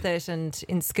up with it, and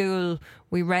in school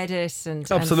we read it and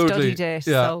studied it.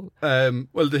 Yeah. So.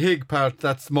 Well, the Hig part,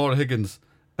 that's Maura Higgins.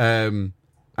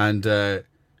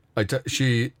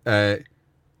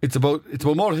 It's about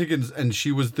Maura Higgins, and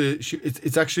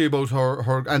it's actually about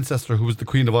her ancestor who was the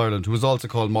Queen of Ireland, who was also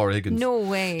called Maura Higgins. No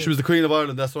way. She was the Queen of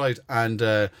Ireland, that's right,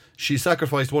 and she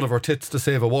sacrificed one of her tits to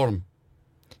save a worm.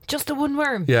 Just the one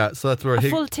worm? Yeah, so that's where a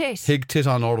full tit. Hig tit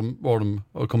on worm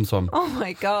comes from. Oh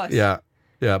my God. Yeah,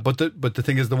 but the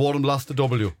thing is, the worm lost the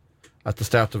W at the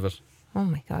start of it. Oh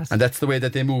my God. And that's the way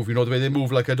that they move, the way they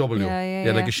move like a W.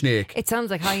 Yeah, like a snake. It sounds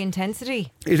like high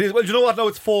intensity. It is. Well, do you know what? Now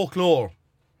it's folklore.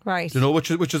 Right. You know, which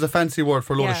is a fancy word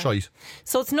for a load of shite.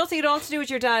 So it's nothing at all to do with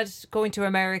your dad going to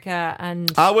America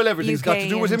and well, everything's UK got to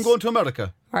do with him going to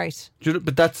America. Right.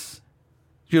 But that's,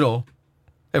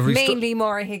 mainly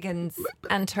Maura Higgins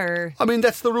and her. I mean,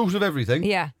 that's the root of everything.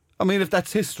 Yeah. I mean, if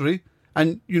that's history,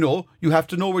 and you have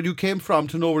to know where you came from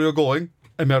to know where you're going.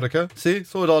 America. See?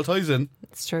 So it all ties in.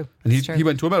 It's true. And he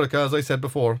went to America, as I said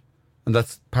before. And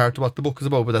that's part of what the book is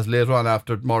about, but that's later on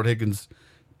after Maura Higgins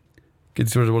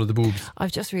gets rid of one of the boobs.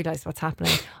 I've just realised what's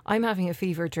happening. I'm having a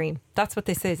fever dream. That's what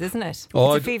this is, isn't it?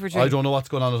 Oh, it's a fever dream. I don't know what's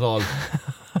going on at all.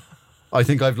 I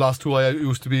think I've lost who I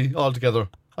used to be altogether.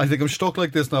 I think I'm stuck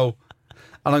like this now.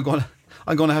 And I'm going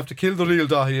to have to kill the real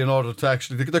Dahi in order to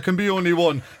actually... There can be only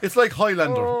one. It's like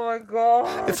Highlander. Oh my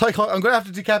God. It's like... I'm going to have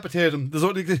to decapitate him.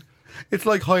 It's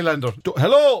like Highlander.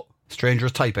 Hello?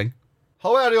 Stranger's typing.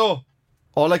 How are you?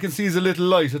 All I can see is a little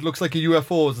light. It looks like a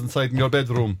UFO is inside in your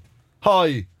bedroom.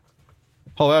 Hi.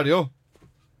 How are you?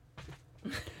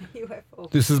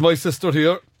 UFO. This is my sister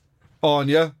here.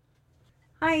 Anya.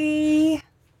 Hi.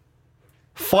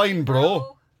 Fine,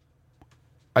 bro.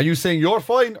 Are you saying you're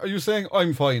fine? Are you saying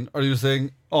I'm fine? Are you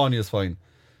saying Anya's fine?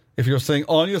 If you're saying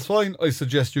Anya's fine, I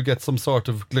suggest you get some sort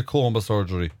of glaucoma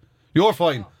surgery. You're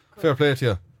fine. Fair play to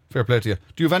you. Fair play to you.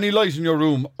 Do you have any light in your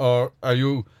room, or are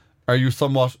you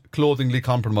somewhat clothingly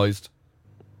compromised?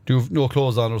 Do you have no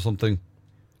clothes on or something?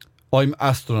 I'm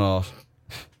astronaut.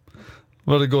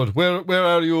 Very good. Where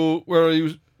are you?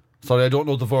 Sorry, I don't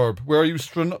know the verb. Where are you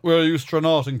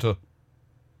astronauting to?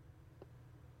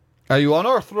 Are you on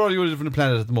Earth or are you on a different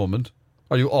planet at the moment?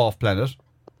 Are you off planet?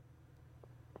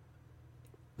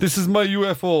 This is my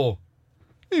UFO.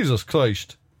 Jesus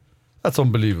Christ. That's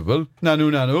unbelievable.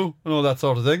 Nanu, and all that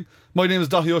sort of thing. My name is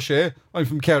Dahi O'Shea. I'm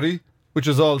from Kerry, which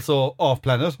is also off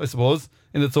planet, I suppose,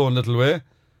 in its own little way.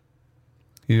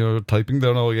 You're typing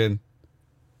there now again.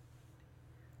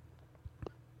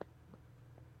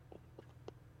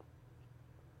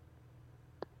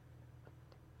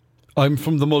 I'm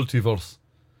from the multiverse.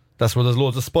 That's where there's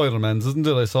loads of Spider-Mans, isn't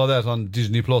it? I saw that on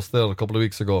Disney Plus there a couple of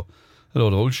weeks ago. A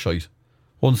load of old shite.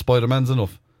 One Spider-Man's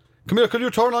enough. Come here, can you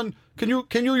turn on... Can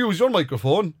you use your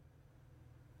microphone?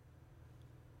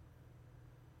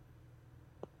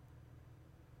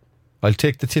 I'll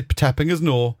take the tip tapping as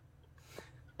no.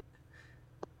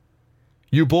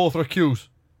 You both are cute.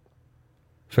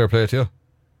 Fair play to you.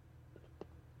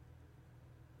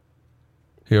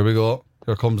 Here we go.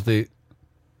 Here comes the...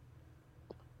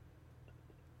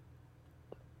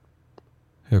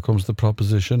 Here comes the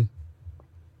proposition.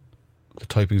 The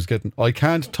typing's getting... I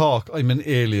can't talk. I'm an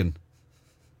alien.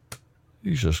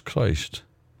 Jesus Christ.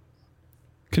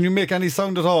 Can you make any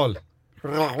sound at all?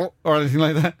 Or anything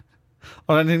like that?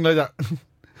 Or anything like that?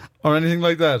 Or anything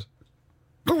like that?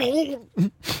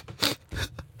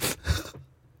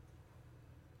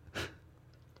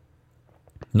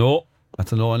 No.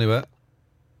 That's a no anyway.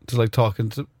 It's like talking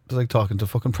to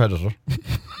fucking Predator.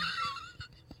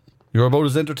 You're about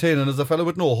as entertaining as a fella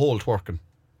with no hole twerking.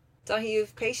 Dahi, you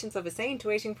have patience of a saint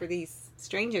waiting for these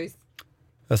strangers.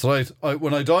 That's right.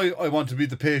 When I die, I want to be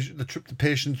the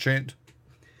patient saint.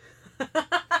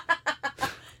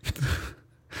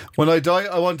 When I die,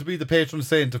 I want to be the patron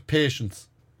saint of patients.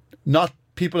 Not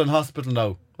people in hospital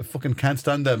now. I fucking can't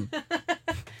stand them.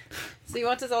 So you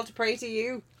want us all to pray to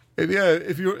you?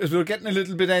 If you're getting a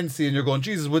little bit antsy and you're going,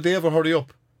 Jesus, would they ever hurry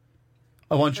up?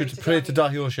 I want you to pray to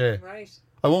Dahi O'Shea. Right.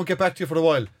 I won't get back to you for a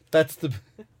while. That's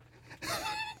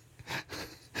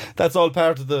all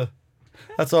part of the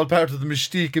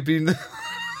mystique of being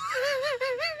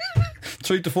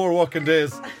 3 to 4 working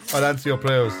days. I'll answer your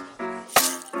prayers.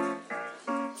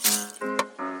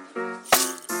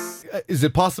 Is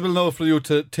it possible now for you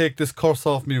to take this curse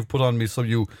off me you've put on me, so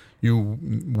you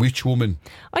witch woman?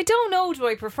 I don't know. Do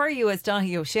I prefer you as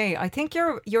Dahi O'Shea? I think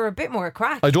you're a bit more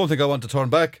crack. I don't think I want to turn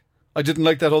back. I didn't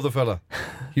like that other fella.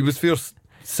 He was fierce,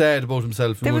 sad about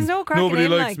himself. There was no crack. Nobody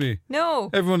in likes me. No.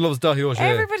 Everyone loves Dahi O'Shea.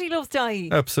 Everybody loves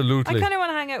Dahi. Absolutely. I kind of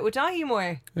want to hang out with Dahi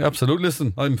more. Absolutely.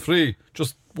 Listen, I'm free.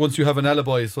 Just once you have an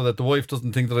alibi so that the wife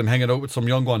doesn't think that I'm hanging out with some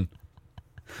young one.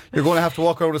 You're going to have to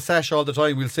walk around with a sash all the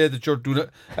time. We'll say that you're doing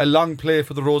a long play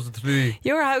for the Rose of Three.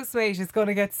 Your housemate is going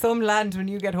to get some land when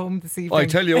you get home this evening. I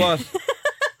tell you what.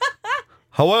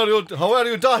 How are you,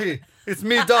 Dahi? It's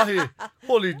me, Dahi.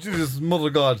 Holy Jesus, Mother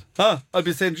God. Huh? I'll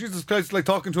be saying, Jesus Christ, it's like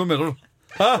talking to a mirror.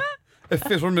 Huh? A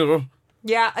fitter mirror.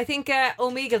 Yeah, I think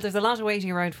Omegle, there's a lot of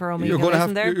waiting around for Omegle, You're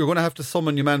going to have to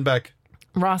summon your man back.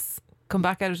 Ross, come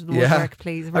back out of the woodwork,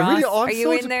 please. Ross, are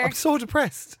you in there? I'm so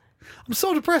depressed.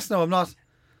 now, I'm not.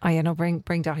 Oh yeah, no, bring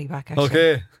Dahi back, actually.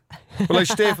 Okay. Will I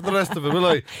stay for the rest of it? Will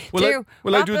I?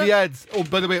 Will I do the ads? Oh,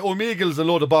 by the way, Omegle's a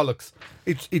load of bollocks.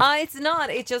 It's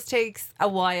not. It just takes a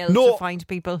while to find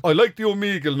people. I like the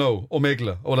Omegle now.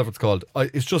 Omegle, or whatever it's called.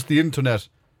 It's just the internet.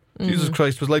 Jesus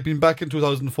Christ, it was like being back in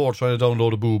 2004 trying to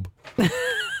download a boob.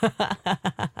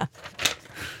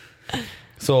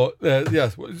 So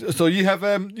yes, so you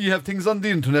have things on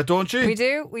the internet, don't you?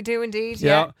 We do indeed.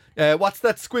 Yeah. What's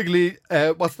that squiggly?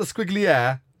 What's the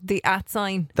squiggly? The @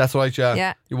 sign. That's right. Yeah.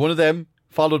 Yeah. You're one of them,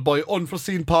 followed by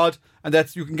Unforeseen Pod, and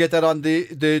you can get that on the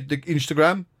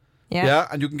Instagram. Yeah. Yeah,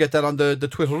 and you can get that on the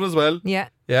Twitter as well. Yeah.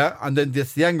 Yeah, and then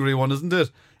that's the angry one, isn't it?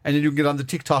 And then you can get on the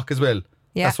TikTok as well.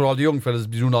 Yeah. That's where all the young fellas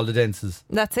be doing all the dances.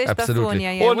 That's it. Absolutely. That's the one.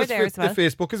 Yeah. Oh, We're there as well. The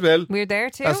Facebook as well. We're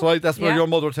there too. That's right. That's where your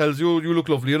mother tells you look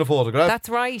lovely in a photograph. That's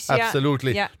right. Yeah.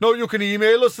 Absolutely. Yeah. No, you can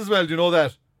email us as well. Do you know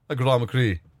that? A Graham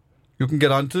McCree. You can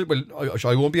get on to. Well,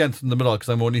 I won't be answering them at all because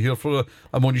I'm only here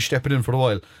I'm only stepping in for a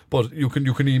while. But you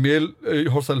can email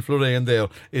herself, Lorraine, there.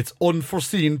 It's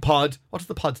Unforeseen Pod. What does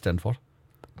the pod stand for?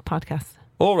 Podcast.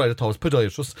 All right, I thought it was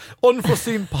podiatrist.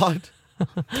 Unforeseen Pod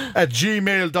at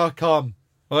gmail.com.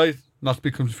 Right? Not to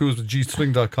be confused with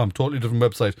gstring.com, totally different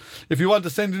website. If you want to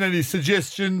send in any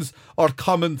suggestions or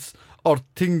comments or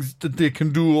things that they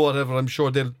can do or whatever, I'm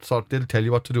sure they'll tell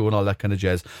you what to do and all that kind of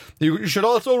jazz. You should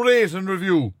also rate and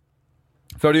review.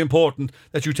 Very important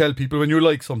that you tell people when you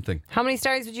like something. How many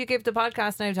stars would you give the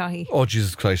podcast now, Dahi? Oh,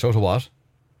 Jesus Christ, out of what?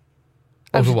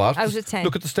 Out of what? Out of 10.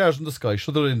 Look at the stars in the sky,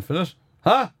 sure they're infinite.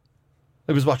 Huh?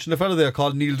 I was watching a fella there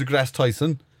called Neil deGrasse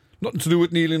Tyson. Nothing to do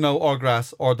with kneeling now or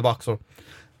grass or the boxer.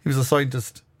 He was a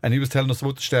scientist and he was telling us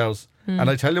about the stars. And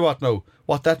I tell you what now,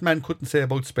 what that man couldn't say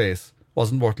about space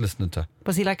wasn't worth listening to.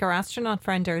 Was he like our astronaut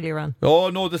friend earlier on? Oh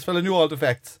no, this fella knew all the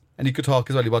facts. And he could talk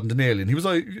as well. He wasn't an alien. He had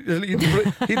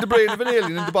the brain of an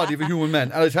alien in the body of a human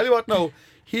man. And I tell you what now,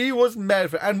 he was mad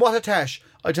for it. And what a tash.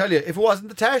 I tell you, if it wasn't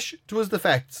the tash, it was the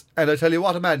facts. And I tell you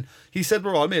what a man. He said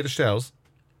we're all made of stars.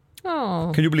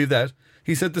 Oh. Can you believe that?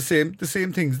 He said the same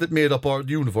things that made up the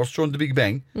universe during the Big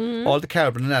Bang. All the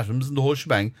carbon and atoms and the whole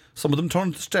shebang. Some of them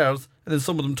turned into stars, and then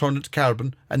some of them turned into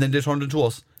carbon, and then they turned into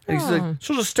us. And he's like,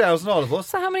 so there's stars in all of us.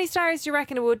 So how many stars do you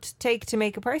reckon it would take to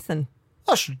make a person?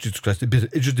 Oh, just a bit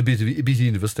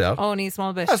of a star. Only a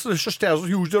small bit. That's the stars are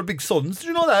huge. They're big suns. Did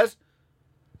you know that?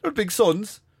 They're big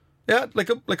suns. Yeah, like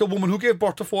a woman who gave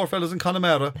birth to 4 fellas in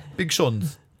Connemara. Big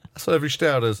suns. That's what every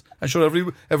star is. And sure,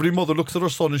 every mother looks at her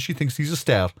son and she thinks he's a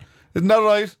star. Isn't that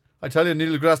right? I tell you,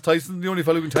 Neil deGrasse Tyson's the only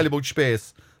fellow who can tell you about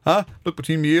space. Huh? Look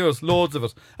between my ears, loads of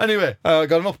it. Anyway, I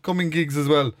got an upcoming gigs as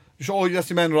well. Oh, yes,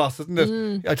 your man Ross, isn't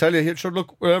it? I tell you, sure,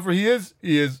 look, wherever he is.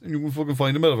 And you can fucking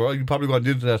find him ever. You can probably go on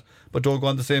the internet, but don't go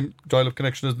on the same dial-up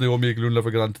connection as the Omega. You'll never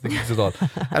get onto the gigs at all.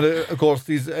 And of course,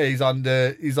 he does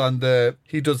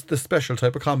the special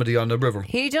type of comedy on the river.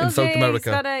 He does. In South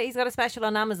America. He's got a special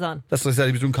on Amazon. That's what I said.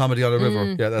 He was doing comedy on a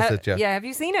river. Yeah, that's it. Yeah. Yeah. Have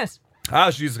you seen it?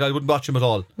 Jesus, I wouldn't watch him at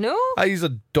all. No. He's a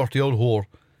dirty old whore.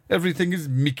 Everything is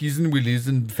Mickeys and Willies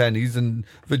and fannies and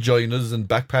vaginas and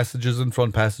back passages and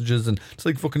front passages, and it's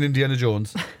like fucking Indiana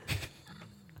Jones.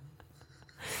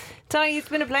 Ty, it's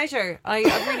been a pleasure. I've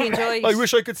really enjoyed. I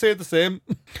wish I could say the same.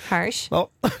 Harsh. Oh,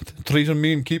 treat him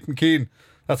mean, keep him keen.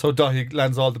 That's how Dahi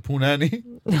lands all the punani.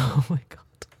 Oh my God.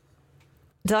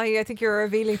 Dahi, I think you're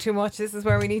revealing too much. This is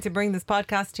where we need to bring this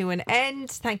podcast to an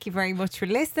end. Thank you very much for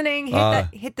listening.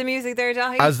 Hit the music there,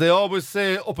 Dahi. As they always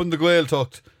say up in the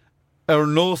Gaeltacht,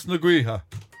 nos na gwiha.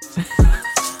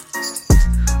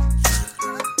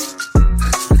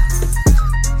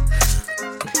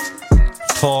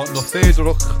 Tá na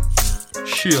féidirach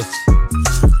sias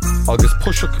agus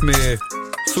puiseach mé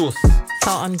suas.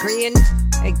 Tá an Grian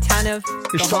ag tanmh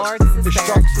the hearts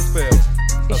is spare.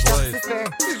 That's right.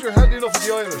 If you're handy enough with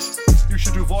the Irish, you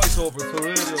should do voiceovers for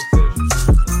radio stations.